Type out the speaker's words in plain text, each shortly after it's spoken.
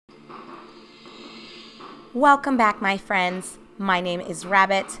Welcome back, my friends. My name is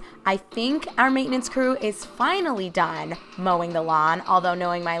Rabbit. I think our maintenance crew is finally done mowing the lawn, although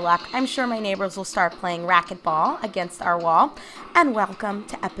knowing my luck, I'm sure my neighbors will start playing racquetball against our wall. And welcome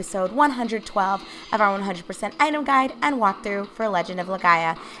to episode 112 of our 100% item guide and walkthrough for Legend of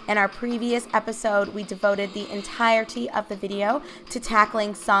Legaia. In our previous episode, we devoted the entirety of the video to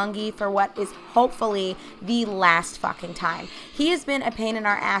tackling Songi for what is hopefully the last fucking time. He has been a pain in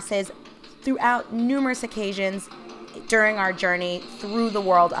our asses throughout numerous occasions during our journey through the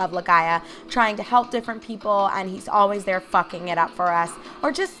world of Legaia, trying to help different people, and he's always there fucking it up for us,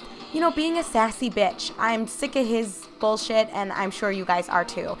 or just, being a sassy bitch. I'm sick of his bullshit, and I'm sure you guys are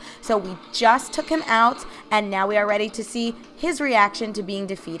too. So we just took him out, and now we are ready to see his reaction to being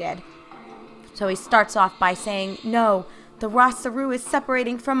defeated. So he starts off by saying, "No, the raw seru is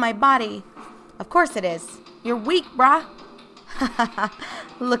separating from my body." Of course it is. You're weak, brah.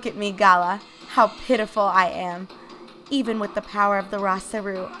 Look at me, Gala. How pitiful I am. Even with the power of the raw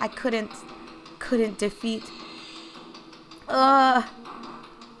seru, I couldn't defeat.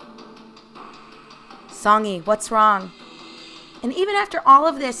 Songi, what's wrong? And even after all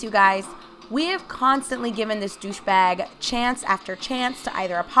of this, you guys, we have constantly given this douchebag chance after chance to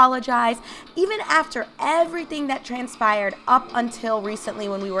either apologize, even after everything that transpired up until recently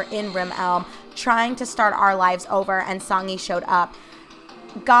when we were in Rim Elm, trying to start our lives over, and Songi showed up.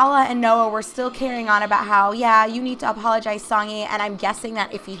 Gala and Noah were still carrying on about how, yeah, you need to apologize, Songi, and I'm guessing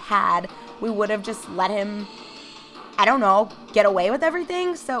that if he had, we would have just let him, I don't know, get away with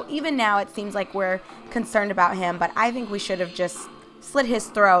everything. So even now it seems like we're concerned about him, but I think we should have just slit his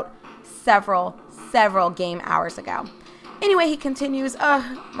throat several game hours ago. Anyway, he continues,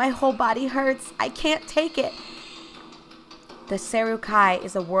 my whole body hurts. I can't take it. The seru-kai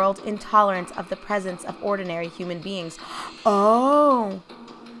is a world intolerant of the presence of ordinary human beings. Oh,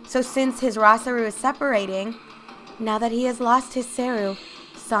 so since his raw seru is separating, now that he has lost his seru,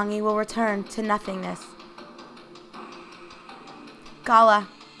 Songi will return to nothingness. Gala,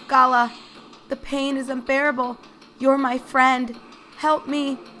 the pain is unbearable. You're my friend. Help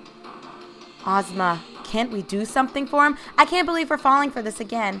me. Ozma, can't we do something for him? I can't believe we're falling for this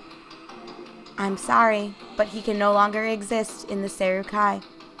again. I'm sorry, but he can no longer exist in the seru-kai.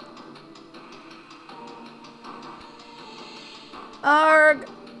 Arg.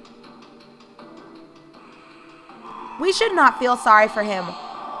 We should not feel sorry for him.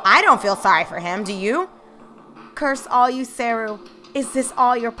 I don't feel sorry for him, do you? Curse all you seru. Is this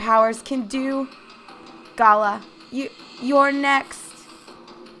all your powers can do? Gala, you're next.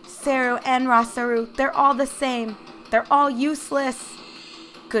 Seru and raw seru, they're all the same. They're all useless.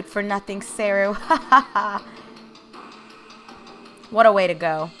 Good for nothing, seru. Ha ha ha. What a way to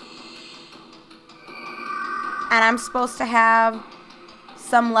go. And I'm supposed to have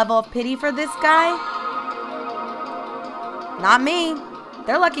some level of pity for this guy? Not me.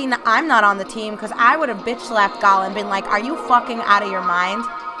 They're lucky I'm not on the team, because I would have bitch slapped Gala and been like, are you fucking out of your mind?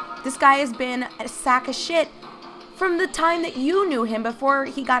 This guy has been a sack of shit from the time that you knew him before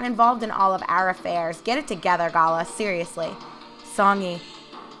he got involved in all of our affairs. Get it together, Gala. Seriously. Songi.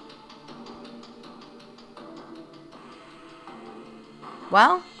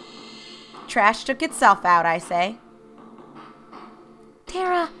 Well, trash took itself out, I say.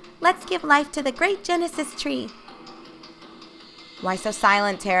 Terra, let's give life to the great Genesis tree. Why so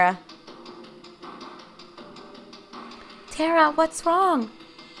silent, Terra? Terra, what's wrong?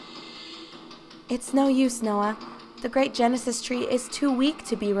 It's no use, Noah. The great Genesis tree is too weak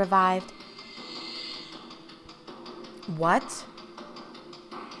to be revived. What?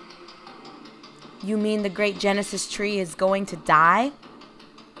 You mean the great Genesis tree is going to die?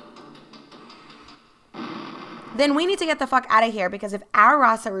 Then we need to get the fuck out of here, because if our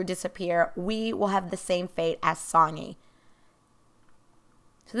raw seru disappear, we will have the same fate as Songi.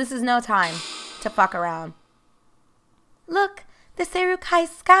 So this is no time to fuck around. Look, the seru-kai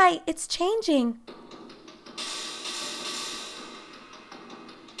sky, it's changing.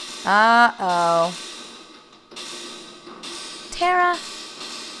 Uh-oh.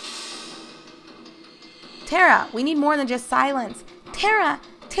 Terra, we need more than just silence. Terra!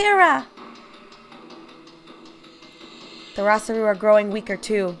 The raw seru are growing weaker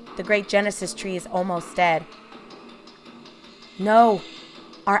too. The great Genesis tree is almost dead. No.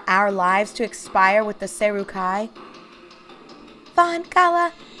 Are our lives to expire with the seru-kai? Vaughn,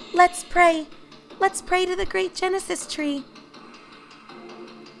 Gala, let's pray. Let's pray to the great Genesis tree.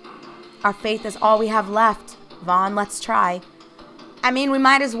 Our faith is all we have left. Vaughn, let's try. I mean, we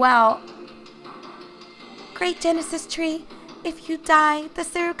might as well. Great Genesis tree, if you die, the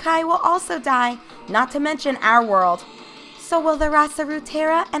seru-kai will also die. Not to mention our world. So will the Rasaru,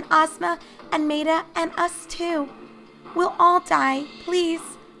 Terra, and Ozma, and Maida, and us too. We'll all die. Please,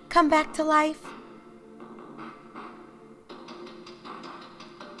 come back to life.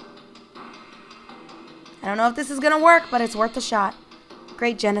 I don't know if this is gonna work, but it's worth a shot.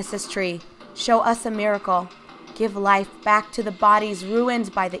 Great Genesis tree, show us a miracle. Give life back to the bodies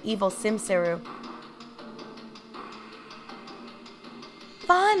ruined by the evil Simseru.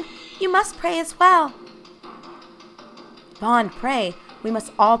 Vaughn, you must pray as well. Vaughn, pray. We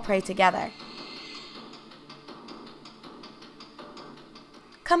must all pray together.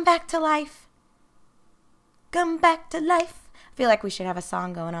 Come back to life. Come back to life. I feel like we should have a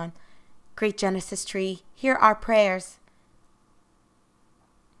song going on. Great Genesis tree, hear our prayers.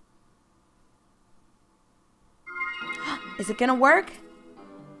 Is it gonna work?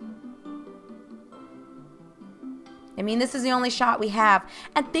 I mean, this is the only shot we have.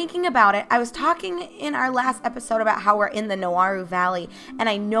 And thinking about it, I was talking in our last episode about how we're in the Noaru Valley. And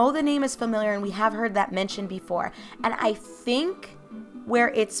I know the name is familiar and we have heard that mentioned before. And I think where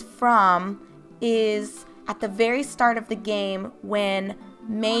it's from is at the very start of the game when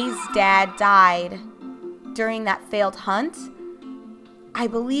May's dad died during that failed hunt. I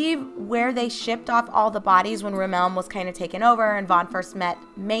believe where they shipped off all the bodies when Realm was kind of taken over and Vaughn first met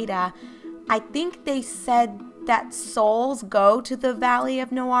Maida, I think they said that souls go to the Valley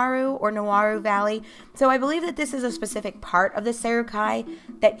of Noaru or Noaru Valley. So I believe that this is a specific part of the seru-kai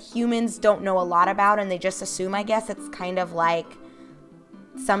that humans don't know a lot about and they just assume, I guess, it's kind of like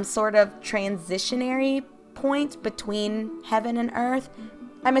some sort of transitionary point between heaven and earth.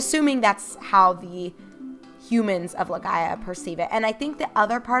 I'm assuming that's how the humans of Legaia perceive it. And I think the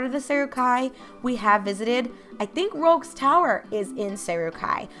other part of the seru-kai we have visited, I think Rogue's Tower is in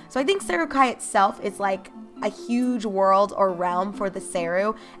seru-kai. So I think seru-kai itself is like a huge world or realm for the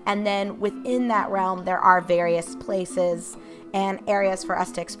Seru, and then within that realm there are various places and areas for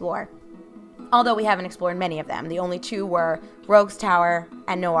us to explore. Although we haven't explored many of them. The only two were Rogue's Tower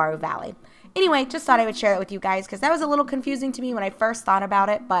and Noaru Valley. Anyway, just thought I would share that with you guys because that was a little confusing to me when I first thought about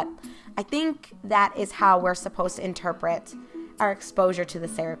it, but I think that is how we're supposed to interpret our exposure to the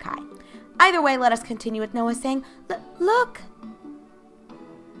seru-kai. Either way, let us continue with Noah saying, look!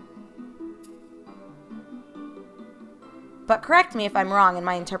 But correct me if I'm wrong in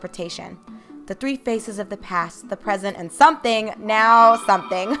my interpretation. The three faces of the past, the present, and something, now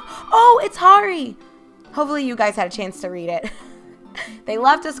something. Oh, it's Hari! Hopefully you guys had a chance to read it. They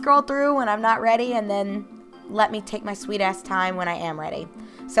love to scroll through when I'm not ready and then let me take my sweet ass time when I am ready.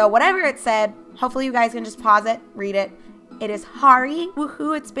 So whatever it said, hopefully you guys can just pause it, read it. It is Hari.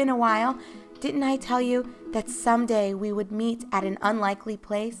 Woohoo, it's been a while. Didn't I tell you that someday we would meet at an unlikely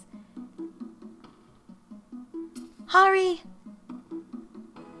place? Hari!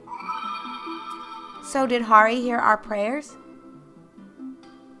 So did Hari hear our prayers?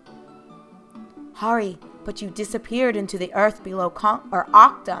 Hari, but you disappeared into the earth below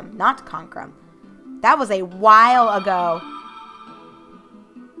Octum, not Concrum. That was a while ago.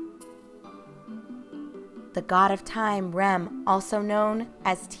 The god of time, Rem, also known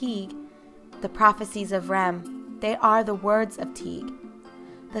as Teague, the prophecies of Rem, they are the words of Teague.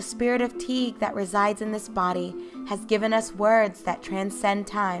 The spirit of Teague that resides in this body has given us words that transcend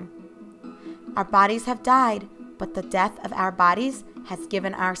time. Our bodies have died, but the death of our bodies has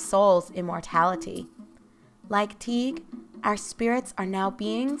given our souls immortality. Like Teague, our spirits are now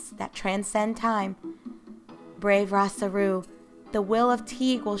beings that transcend time. Brave Rasaru, the will of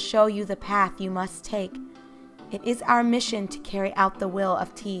Teague will show you the path you must take. It is our mission to carry out the will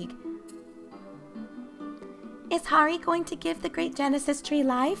of Teague. Is Hari going to give the Great Genesis Tree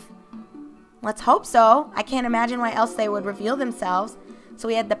life? Let's hope so. I can't imagine why else they would reveal themselves. So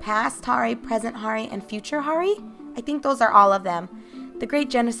we had the past Hari, present Hari, and future Hari? I think those are all of them. The Great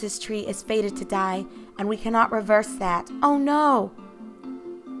Genesis Tree is fated to die, and we cannot reverse that. Oh no!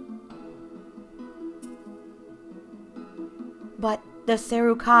 But the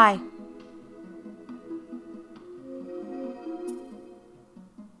seru-kai.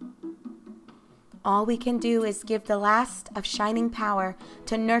 All we can do is give the last of shining power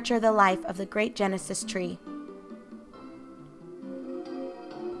to nurture the life of the Great Genesis Tree.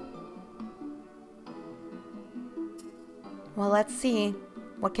 Well, let's see.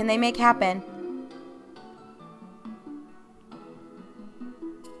 What can they make happen?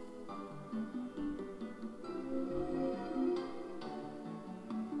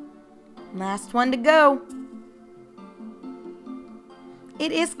 Last one to go.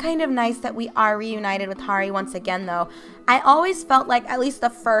 It is kind of nice that we are reunited with Hari once again, though. I always felt like, at least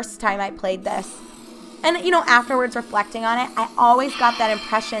the first time I played this, and, you know, afterwards reflecting on it, I always got that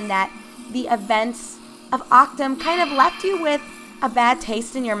impression that the events of Octum kind of left you with a bad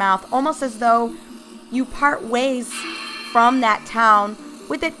taste in your mouth, almost as though you part ways from that town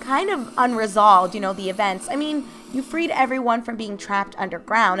with it kind of unresolved, the events. I mean, you freed everyone from being trapped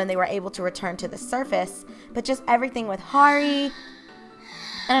underground and they were able to return to the surface, but just everything with Hari,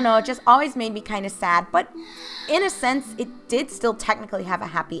 I don't know, it just always made me kind of sad. But in a sense, it did still technically have a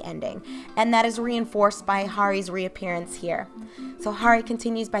happy ending, and that is reinforced by Hari's reappearance here. So Hari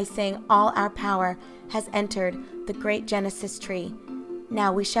continues by saying, all our power has entered the great Genesis tree.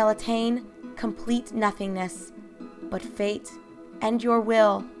 Now we shall attain complete nothingness, but fate and your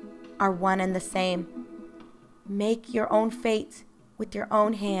will are one and the same. Make your own fate with your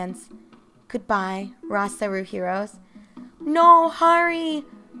own hands. Goodbye, Seru heroes. No, Hari!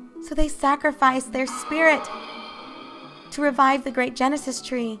 So they sacrificed their spirit to revive the great Genesis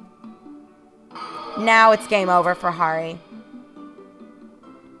tree. Now it's game over for Hari.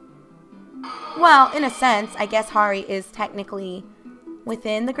 Well, in a sense, I guess Hari is technically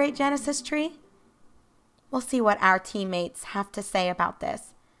within the great Genesis tree. We'll see what our teammates have to say about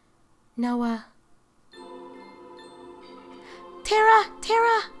this. Noah.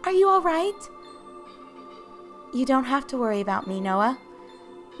 Terra, are you all right? You don't have to worry about me, Noah.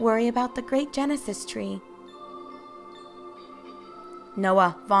 Worry about the great Genesis tree.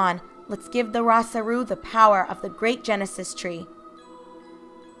 Noah, Vaughn, let's give the Seru the power of the great Genesis tree.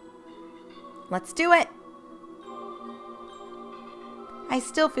 Let's do it. I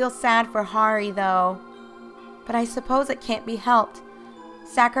still feel sad for Hari, though. But I suppose it can't be helped.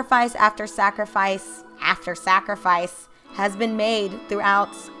 Sacrifice after sacrifice after sacrifice has been made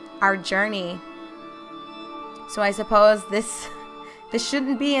throughout our journey. So I suppose this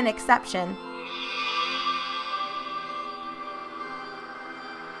shouldn't be an exception.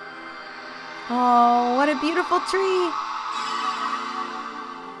 Oh, what a beautiful tree.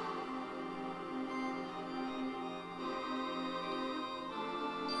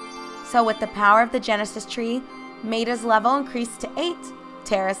 So with the power of the Genesis tree, Maida's level increased to 8,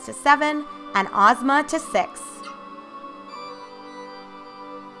 Terra's to 7, and Ozma to 6.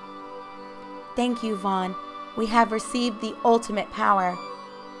 Thank you, Vaughn. We have received the ultimate power.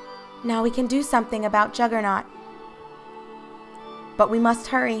 Now we can do something about Juggernaut. But we must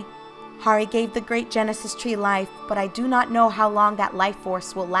hurry. Hari gave the great Genesis tree life, but I do not know how long that life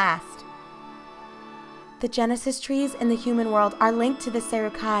force will last. The Genesis trees in the human world are linked to the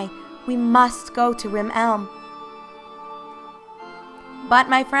seru-kai. We must go to Rim Elm. But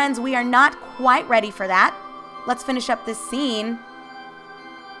my friends, we are not quite ready for that. Let's finish up this scene.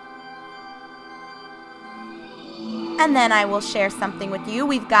 And then I will share something with you.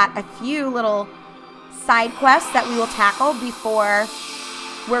 We've got a few little side quests that we will tackle before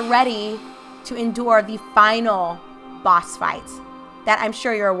we're ready to endure the final boss fight that I'm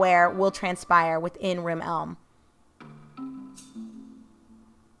sure you're aware will transpire within Rim Elm.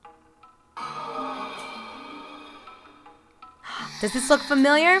 Does this look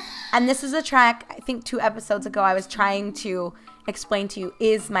familiar? And this is a track, I think 2 episodes ago, I was trying to explain to you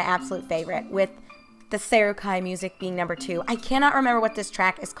is my absolute favorite, with the seru-kai music being number 2. I cannot remember what this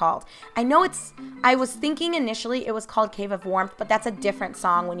track is called. I was thinking initially it was called Cave of Warmth, but that's a different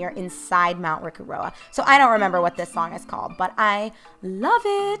song when you're inside Mount Rikuroa. So I don't remember what this song is called, but I love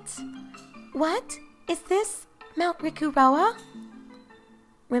it. What? Is this Mount Rikuroa?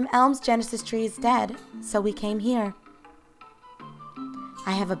 Rim Elm's Genesis tree is dead, so we came here.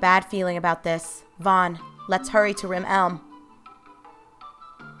 I have a bad feeling about this. Vaughn, let's hurry to Rim Elm.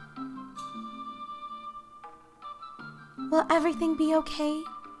 Will everything be okay?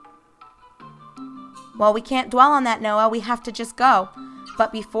 Well, we can't dwell on that, Noah. We have to just go.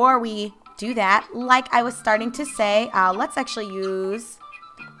 But before we do that, like I was starting to say, let's actually use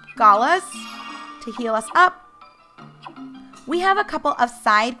Galas to heal us up. We have a couple of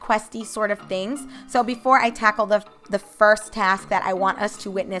side questy sort of things. So before I tackle the first task that I want us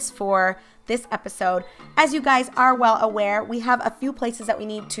to witness for this episode, as you guys are well aware, we have a few places that we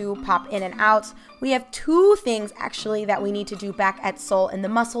need to pop in and out. We have 2 things actually that we need to do back at Seoul in the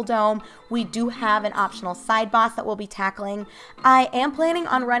Muscle Dome. We do have an optional side boss that we'll be tackling. I am planning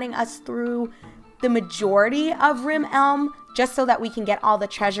on running us through the majority of Rim Elm, just so that we can get all the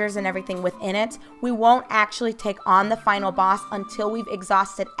treasures and everything within it. We won't actually take on the final boss until we've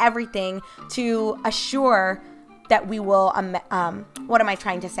exhausted everything to assure that we will,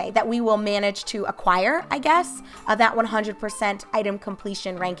 that we will manage to acquire, I guess, that 100% item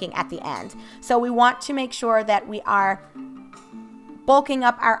completion ranking at the end. So we want to make sure that we are bulking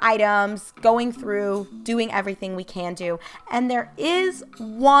up our items, going through, doing everything we can do. And there is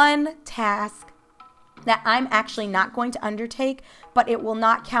one task that I'm actually not going to undertake, but it will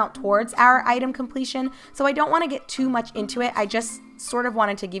not count towards our item completion. So I don't want to get too much into it. I just sort of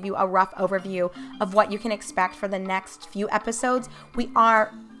wanted to give you a rough overview of what you can expect for the next few episodes. We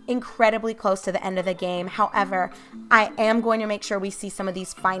are incredibly close to the end of the game. However, I am going to make sure we see some of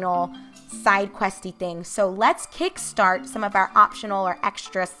these final side questy things. So let's kickstart some of our optional or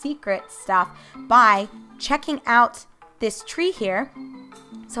extra secret stuff by checking out this tree here.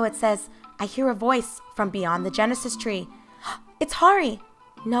 So it says, I hear a voice from beyond the Genesis tree. It's Hari,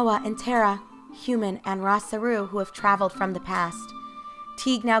 Noah and Terra, human and Ra Seru, who have traveled from the past.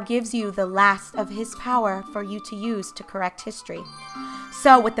 Teague now gives you the last of his power for you to use to correct history.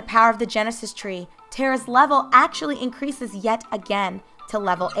 So with the power of the Genesis tree, Terra's level actually increases yet again to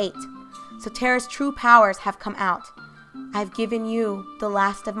level 8. So Terra's true powers have come out. I've given you the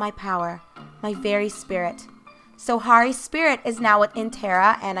last of my power, my very spirit. So Hari's spirit is now within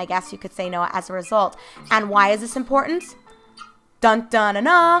Terra, and I guess you could say Noah as a result. And why is this important? Dun dun dun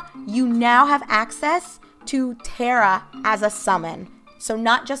dun! You now have access to Terra as a summon. So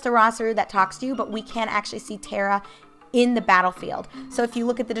not just a Ra Seru that talks to you, but we can actually see Terra in the battlefield. So if you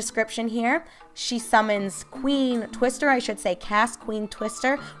look at the description here, she summons Queen Twister, I should say cast Queen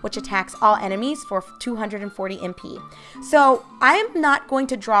Twister, which attacks all enemies for 240 MP. So I'm not going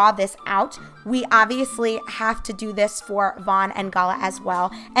to draw this out. We obviously have to do this for Vaughn and Gala as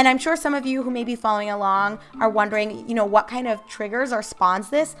well. And I'm sure some of you who may be following along are wondering, you know, what kind of triggers or spawns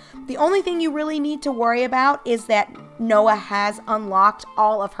this. The only thing you really need to worry about is that Noah has unlocked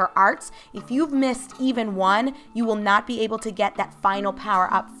all of her arts. If you've missed even one, you will not be able to get that final power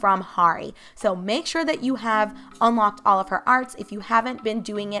up from Hari. So make sure that you have unlocked all of her arts. If you haven't been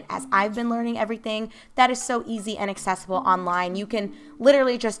doing it as I've been learning everything, that is so easy and accessible online. You can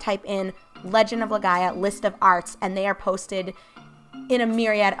literally just type in Legend of Legaia list of arts, and they are posted in a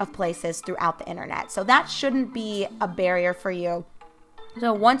myriad of places throughout the internet. So that shouldn't be a barrier for you.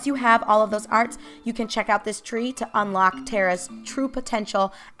 So once you have all of those arts, you can check out this tree to unlock Terra's true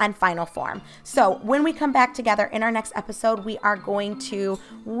potential and final form. So when we come back together in our next episode, we are going to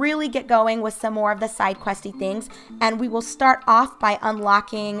really get going with some more of the side questy things. And we will start off by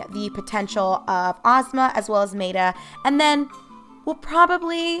unlocking the potential of Ozma as well as Maida. And then we'll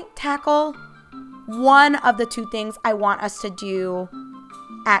probably tackle one of the two things I want us to do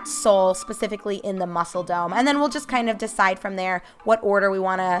at Seoul, specifically in the Muscle Dome. And then we'll just kind of decide from there what order we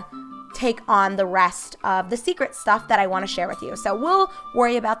want to take on the rest of the secret stuff that I want to share with you. So we'll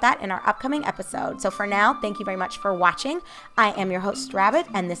worry about that in our upcoming episode. So for now, thank you very much for watching. I am your host, Rabbit,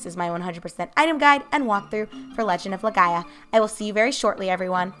 and this is my 100% item guide and walkthrough for Legend of Legaia. I will see you very shortly,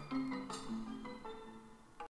 everyone.